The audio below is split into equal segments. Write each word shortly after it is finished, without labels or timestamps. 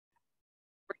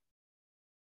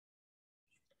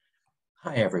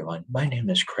Hi, everyone. My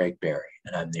name is Craig Berry,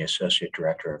 and I'm the Associate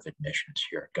Director of Admissions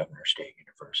here at Governor State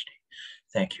University.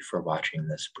 Thank you for watching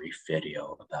this brief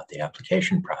video about the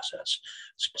application process,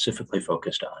 specifically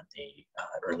focused on the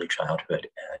early childhood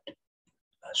ed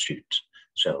students.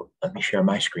 So let me share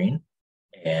my screen,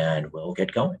 and we'll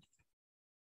get going.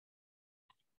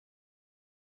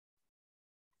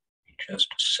 Just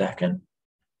a second.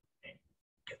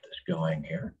 Get this going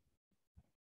here.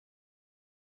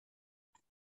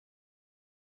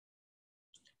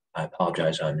 I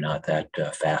apologize, I'm not that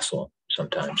facile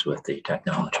sometimes with the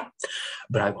technology,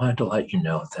 but I wanted to let you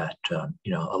know that, a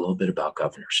little bit about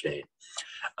Governor State.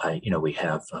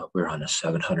 We're on a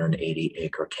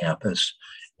 780-acre campus.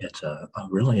 It's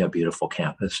really a beautiful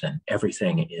campus, and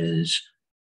everything is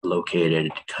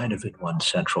located kind of in one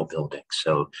central building.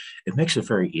 So it makes it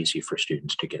very easy for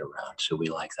students to get around. So we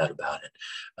like that about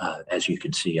it. As you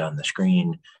can see on the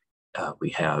screen,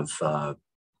 we have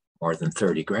more than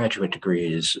 30 graduate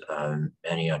degrees,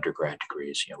 many undergrad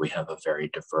degrees. We have a very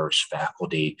diverse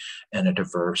faculty and a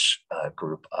diverse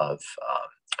group of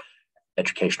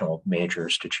educational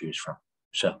majors to choose from.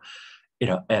 So,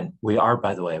 and we are,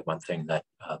 by the way, one thing that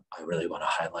I really want to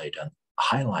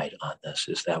highlight on this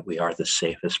is that we are the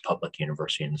safest public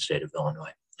university in the state of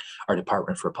Illinois. Our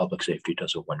Department for Public Safety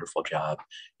does a wonderful job.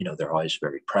 They're always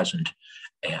very present.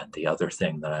 And the other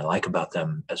thing that I like about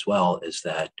them as well is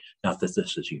that, not that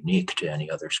this is unique to any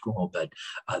other school, but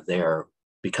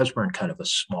because we're in kind of a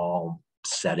small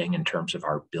setting in terms of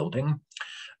our building,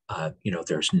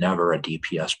 there's never a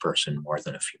DPS person more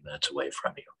than a few minutes away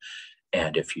from you.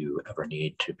 And if you ever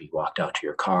need to be walked out to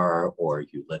your car, or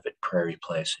you live at Prairie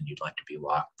Place and you'd like to be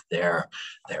walked there,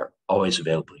 they're always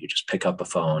available. You just pick up a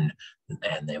phone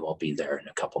and they will be there in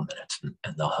a couple minutes and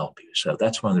they'll help you. So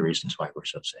that's one of the reasons why we're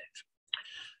so safe.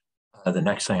 The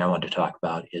next thing I want to talk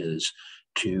about is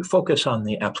to focus on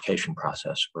the application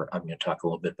process, where I'm going to talk a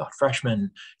little bit about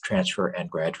freshmen, transfer, and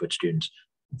graduate students.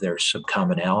 There's some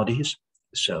commonalities.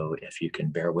 So if you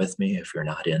can bear with me, if you're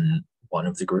not in one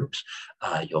of the groups,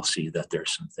 you'll see that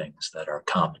there's some things that are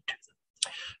common to them.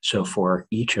 So for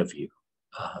each of you,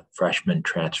 freshmen,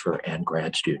 transfer, and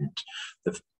grad students,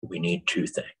 we need two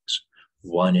things.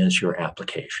 One is your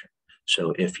application.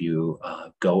 So if you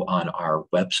go on our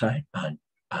website on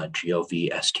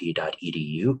govst.edu,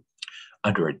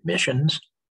 under admissions,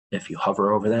 if you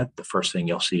hover over that, the first thing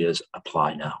you'll see is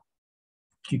apply now.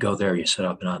 You go there, you set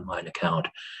up an online account,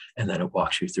 and then it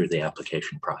walks you through the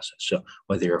application process. So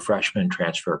whether you're a freshman,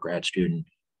 transfer, or grad student,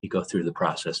 you go through the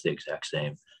process the exact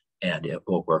same, and it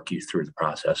will work you through the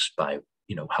process by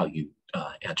how you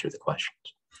answer the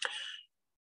questions.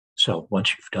 So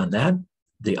once you've done that,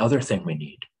 the other thing we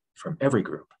need from every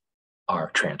group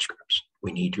are transcripts.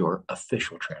 We need your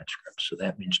official transcripts. So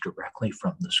that means directly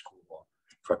from the school,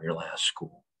 from your last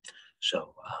school.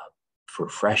 So for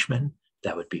freshmen,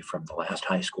 that would be from the last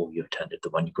high school you attended, the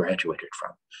one you graduated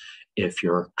from. If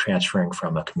you're transferring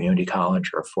from a community college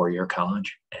or a four-year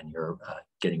college and you're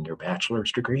getting your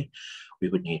bachelor's degree, we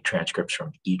would need transcripts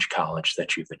from each college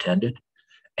that you've attended,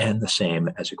 and the same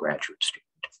as a graduate student.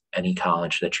 Any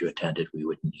college that you attended, we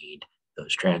would need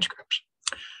those transcripts.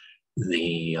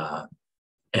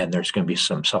 And there's going to be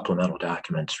some supplemental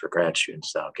documents for grad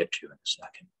students that I'll get to in a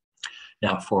second.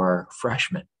 Now, for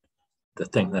freshmen, the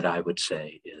thing that I would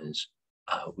say is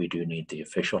we do need the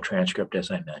official transcript,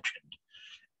 as I mentioned.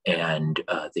 And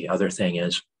the other thing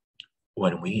is,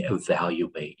 when we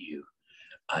evaluate you,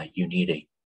 you need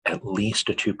at least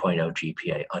a 2.0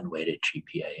 GPA, unweighted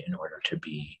GPA, in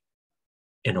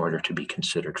order to be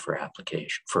considered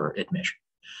for admission.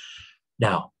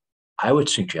 Now, I would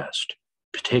suggest,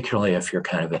 particularly if you're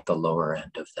kind of at the lower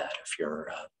end of that, if you're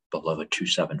below a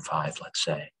 2.75, let's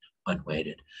say,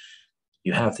 unweighted,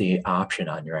 you have the option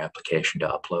on your application to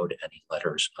upload any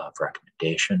letters of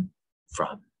recommendation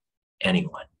from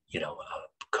anyone, a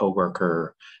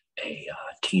coworker, a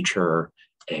teacher,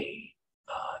 a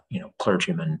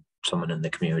clergyman, someone in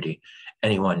the community,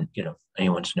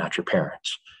 anyone's not your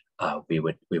parents. We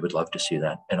would love to see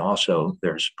that. And also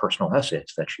there's personal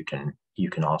essays that you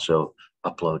can also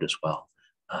upload as well.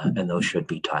 And those should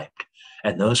be typed.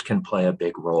 And those can play a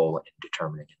big role in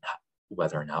determining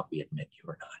whether or not we admit you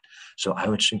or not. So I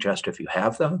would suggest, if you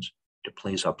have those, to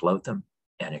please upload them,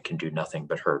 and it can do nothing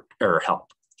but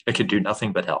help. It can do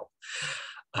nothing but help.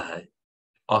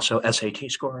 Also,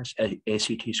 SAT scores,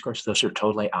 ACT scores, those are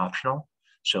totally optional.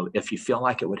 So if you feel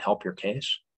like it would help your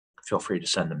case, feel free to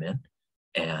send them in.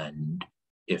 And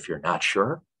if you're not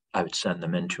sure, I would send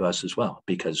them in to us as well,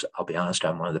 because I'll be honest,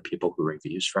 I'm one of the people who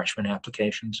reviews freshman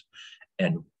applications.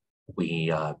 And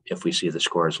if we see the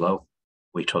score is low,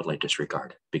 we totally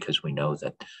disregard it, because we know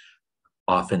that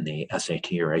often the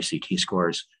SAT or ACT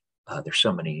scores, there's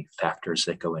so many factors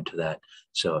that go into that.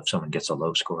 So if someone gets a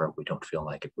low score, we don't feel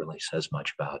like it really says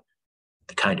much about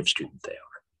the kind of student they are.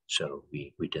 So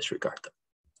we disregard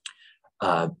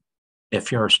them.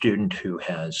 If you're a student who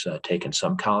has taken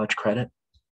some college credit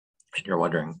and you're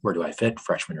wondering, where do I fit,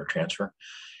 freshman or transfer?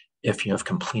 If you have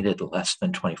completed less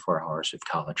than 24 hours of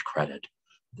college credit,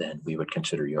 then we would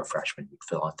consider you a freshman. You'd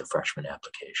fill out the freshman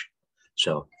application.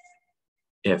 So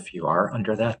if you are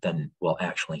under that, then we'll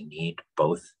actually need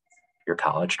both your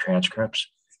college transcripts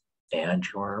and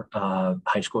your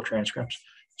high school transcripts.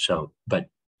 So, but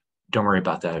don't worry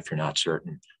about that if you're not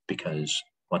certain, because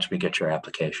once we get your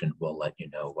application, we'll let you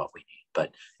know what we need.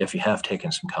 But if you have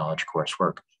taken some college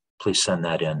coursework, please send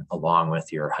that in along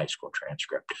with your high school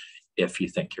transcript if you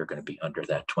think you're going to be under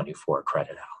that 24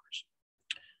 credit hours.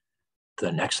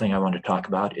 The next thing I want to talk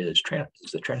about is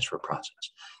the transfer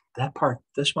process. That part,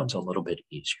 this one's a little bit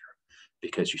easier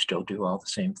because you still do all the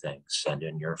same things, send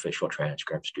in your official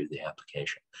transcripts, do the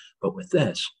application. But with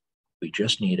this, we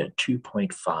just need a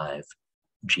 2.5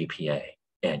 GPA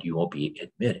and you will be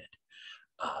admitted.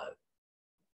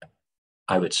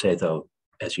 I would say though,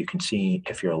 as you can see,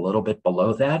 if you're a little bit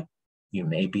below that, you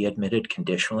may be admitted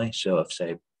conditionally. So if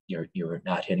say you're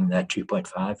not hitting that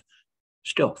 2.5,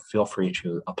 still feel free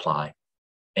to apply.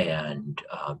 And,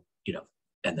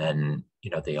 and then,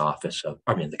 the office of,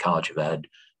 the College of Ed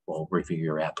will review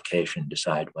your application,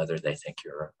 decide whether they think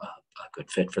you're a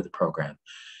good fit for the program.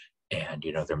 And,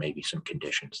 there may be some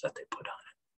conditions that they put on it.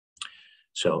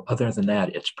 So other than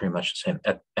that, it's pretty much the same.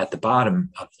 At the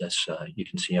bottom of this, you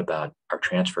can see about our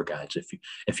transfer guides.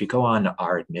 If you go on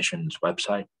our admissions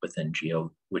website within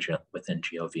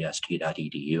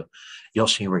govst.edu, you'll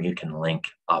see where you can link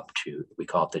up to, we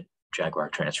call it the Jaguar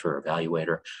Transfer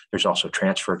Evaluator. There's also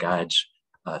transfer guides.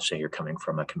 Say you're coming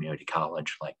from a community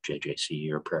college like JJC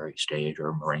or Prairie State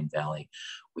or Moraine Valley.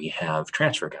 We have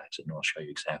transfer guides, and we'll show you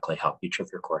exactly how each of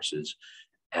your courses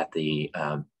at the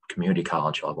community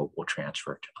college level will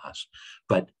transfer to us.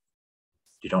 But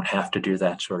you don't have to do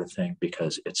that sort of thing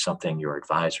because it's something your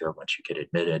advisor, once you get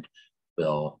admitted,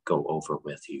 will go over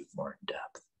with you more in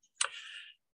depth.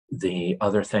 The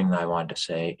other thing that I wanted to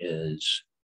say is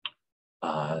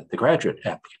the graduate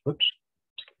application.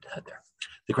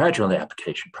 The graduate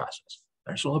application process.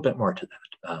 There's a little bit more to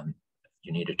that.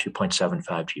 You need a 2.75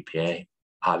 GPA.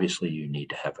 Obviously, you need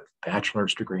to have a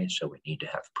bachelor's degree, so we need to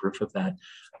have proof of that,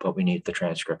 but we need the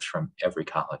transcripts from every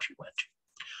college you went to.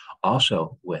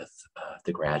 Also, with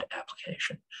the grad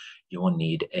application, you will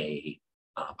need a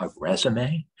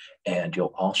resume, and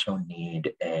you'll also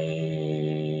need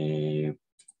a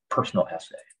personal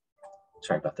essay.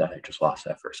 Sorry about that, I just lost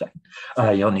that for a second.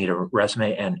 You'll need a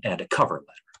resume and a cover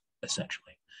letter,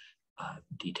 essentially,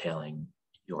 detailing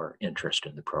your interest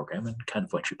in the program and kind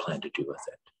of what you plan to do with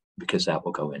it, because that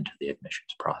will go into the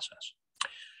admissions process.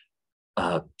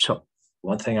 So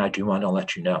one thing I do want to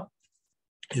let you know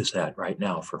is that right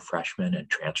now for freshmen and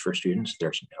transfer students,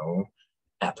 there's no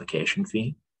application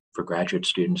fee. For graduate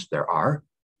students, there are.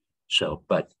 So,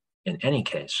 but in any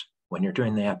case, when you're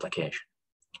doing the application,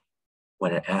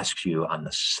 when it asks you on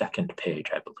the second page,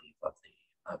 I believe,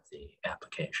 of the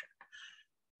application,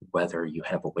 whether you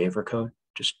have a waiver code,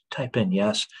 just type in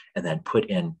yes, and then put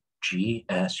in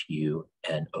GSUNOW,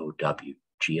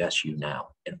 GSU now,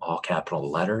 in all capital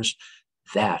letters.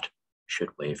 That should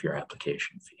waive your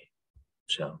application fee.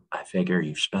 So I figure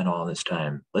you've spent all this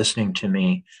time listening to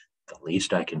me. The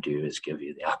least I can do is give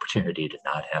you the opportunity to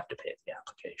not have to pay the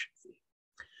application fee.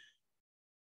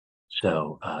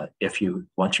 So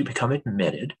once you become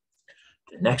admitted,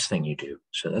 the next thing you do,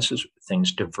 so this is,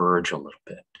 things diverge a little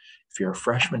bit. If you're a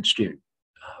freshman student,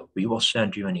 we will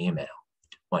send you an email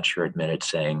once you're admitted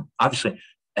saying, obviously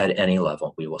at any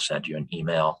level, we will send you an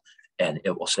email and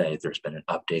it will say there's been an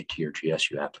update to your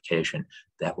GSU application.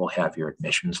 That will have your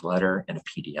admissions letter in a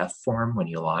PDF form when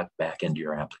you log back into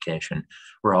your application.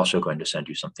 We're also going to send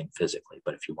you something physically,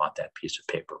 but if you want that piece of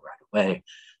paper right away,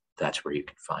 that's where you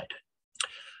can find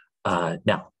it.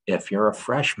 Now, if you're a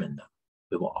freshman, though,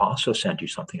 we will also send you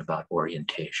something about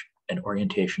orientation. And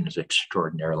orientation is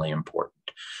extraordinarily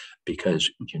important because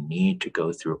you need to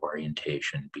go through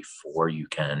orientation before you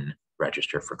can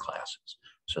register for classes.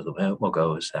 So the way it will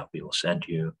go is that we will send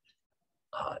you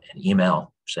an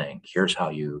email saying, here's how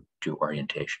you do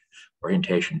orientation.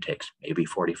 Orientation takes maybe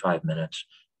 45 minutes.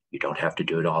 You don't have to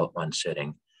do it all at one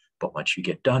sitting. But once you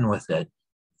get done with it,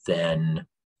 then,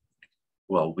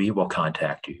 well, we will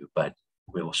contact you, but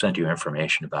we will send you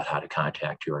information about how to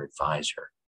contact your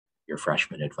advisor, your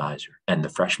freshman advisor. And the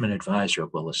freshman advisor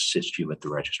will assist you with the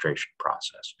registration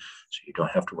process. So you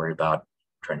don't have to worry about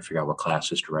trying to figure out what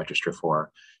classes to register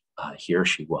for. he or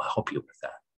she will help you with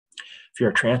that. If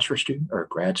you're a transfer student or a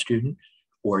grad student,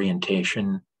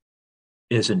 orientation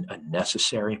isn't a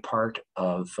necessary part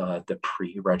of the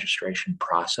pre-registration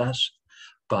process,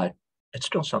 but it's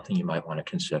still something you might want to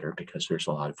consider because there's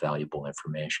a lot of valuable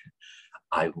information.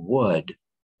 I would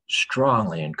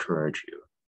strongly encourage you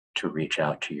to reach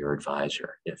out to your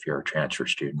advisor if you're a transfer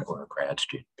student or a grad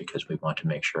student, because we want to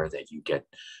make sure that you get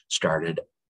started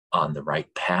on the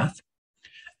right path.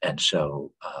 And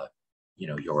so,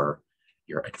 your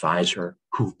advisor,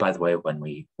 who, by the way,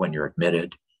 when you're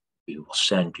admitted, we will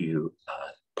send you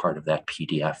part of that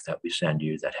PDF that we send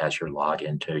you that has your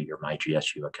login to your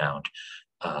MyGSU account,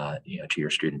 to your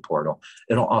student portal.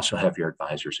 It'll also have your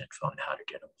advisor's info on how to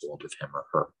get a hold of him or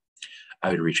her. I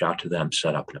would reach out to them,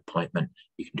 set up an appointment.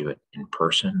 You can do it in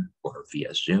person or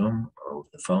via Zoom or over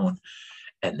the phone,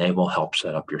 and they will help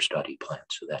set up your study plan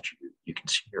so that you can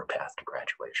see your path to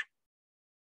graduation.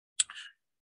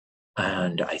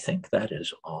 And I think that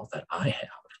is all that I have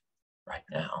right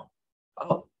now.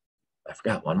 Oh, I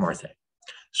forgot one more thing.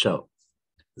 So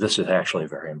this is actually a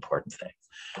very important thing.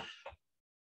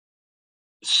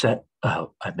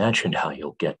 I mentioned how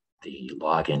you'll get the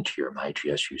login to your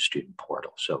MyGSU student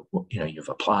portal. So, you've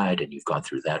applied and you've gone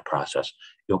through that process.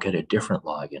 You'll get a different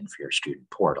login for your student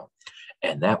portal.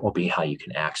 And that will be how you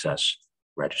can access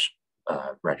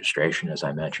registration, as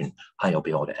I mentioned, how you'll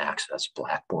be able to access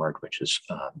Blackboard, which is,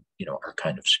 our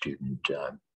kind of student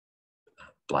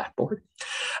Blackboard.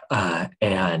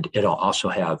 And it'll also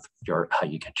have how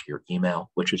you get to your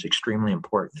email, which is extremely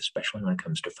important, especially when it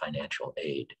comes to financial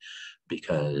aid,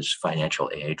 because financial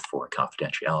aid for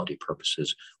confidentiality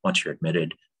purposes, once you're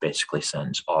admitted, basically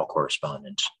sends all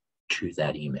correspondence to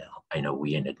that email. I know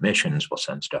we in admissions will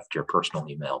send stuff to your personal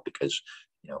email because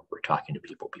we're talking to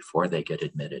people before they get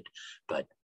admitted, but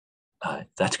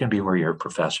that's going to be where your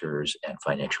professors and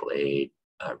financial aid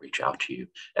reach out to you.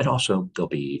 And also there'll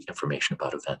be information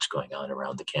about events going on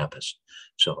around the campus.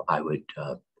 So I would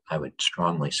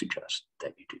strongly suggest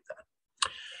that you do that.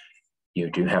 You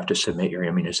do have to submit your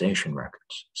immunization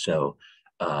records. So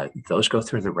those go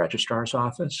through the registrar's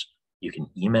office. You can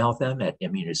email them at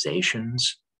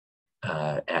immunizations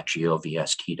at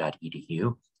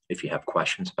govst.edu. If you have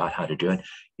questions about how to do it,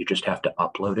 you just have to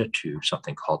upload it to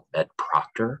something called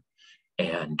MedProctor.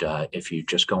 And if you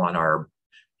just go on our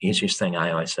easiest thing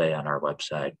I always say on our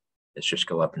website is just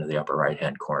go up into the upper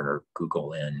right-hand corner,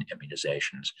 Google in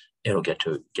immunizations. It'll get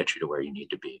you to where you need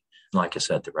to be. And like I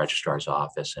said, the registrar's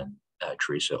office and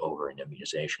Teresa over in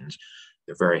immunizations,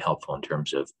 they're very helpful in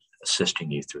terms of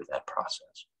assisting you through that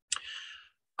process.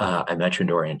 I mentioned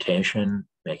orientation,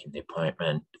 making the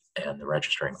appointment, and the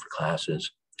registering for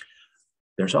classes.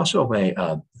 There's also a way,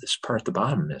 this part at the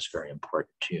bottom is very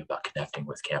important too, about connecting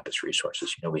with campus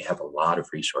resources. We have a lot of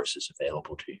resources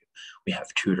available to you. We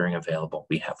have tutoring available.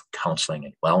 We have counseling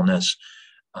and wellness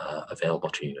available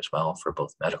to you as well for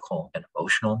both medical and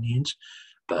emotional needs.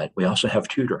 But we also have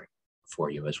tutoring for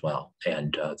you as well.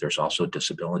 And there's also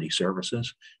disability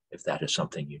services if that is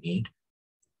something you need.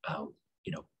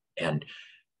 And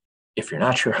if you're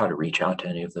not sure how to reach out to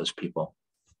any of those people,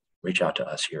 reach out to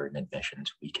us here in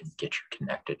admissions. We can get you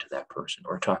connected to that person,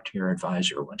 or talk to your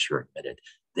advisor once you're admitted.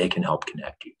 They can help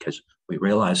connect you, because we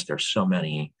realize there's so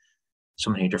many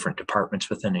different departments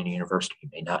within any university. You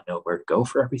may not know where to go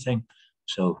for everything.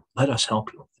 So let us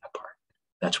help you with that part.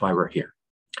 That's why we're here.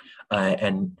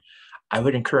 And I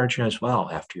would encourage you as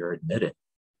well, after you're admitted,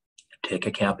 take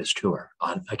a campus tour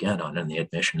on the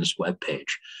admissions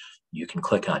webpage. You can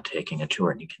click on taking a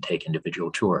tour, and you can take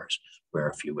individual tours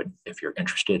where if you're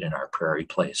interested in our Prairie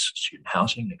Place student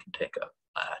housing, you can take a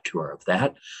tour of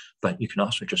that, but you can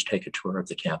also just take a tour of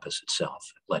the campus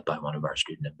itself, led by one of our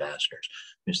student ambassadors,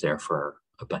 who's there for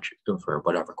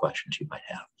whatever questions you might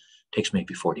have. It takes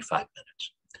maybe 45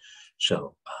 minutes.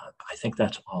 So I think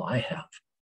that's all I have.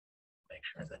 Make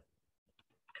sure that,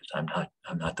 because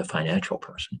I'm not the financial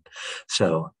person.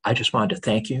 So I just wanted to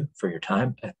thank you for your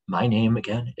time. My name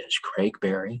again is Craig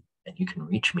Berry, and you can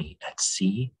reach me at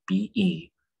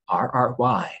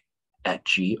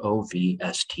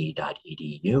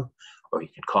cberry@govst.edu, or you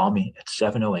can call me at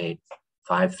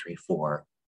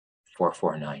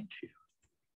 708-534-4492.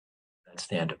 That's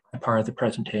the end of my part of the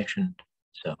presentation.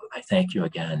 So I thank you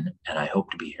again, and I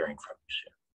hope to be hearing from you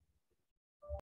soon.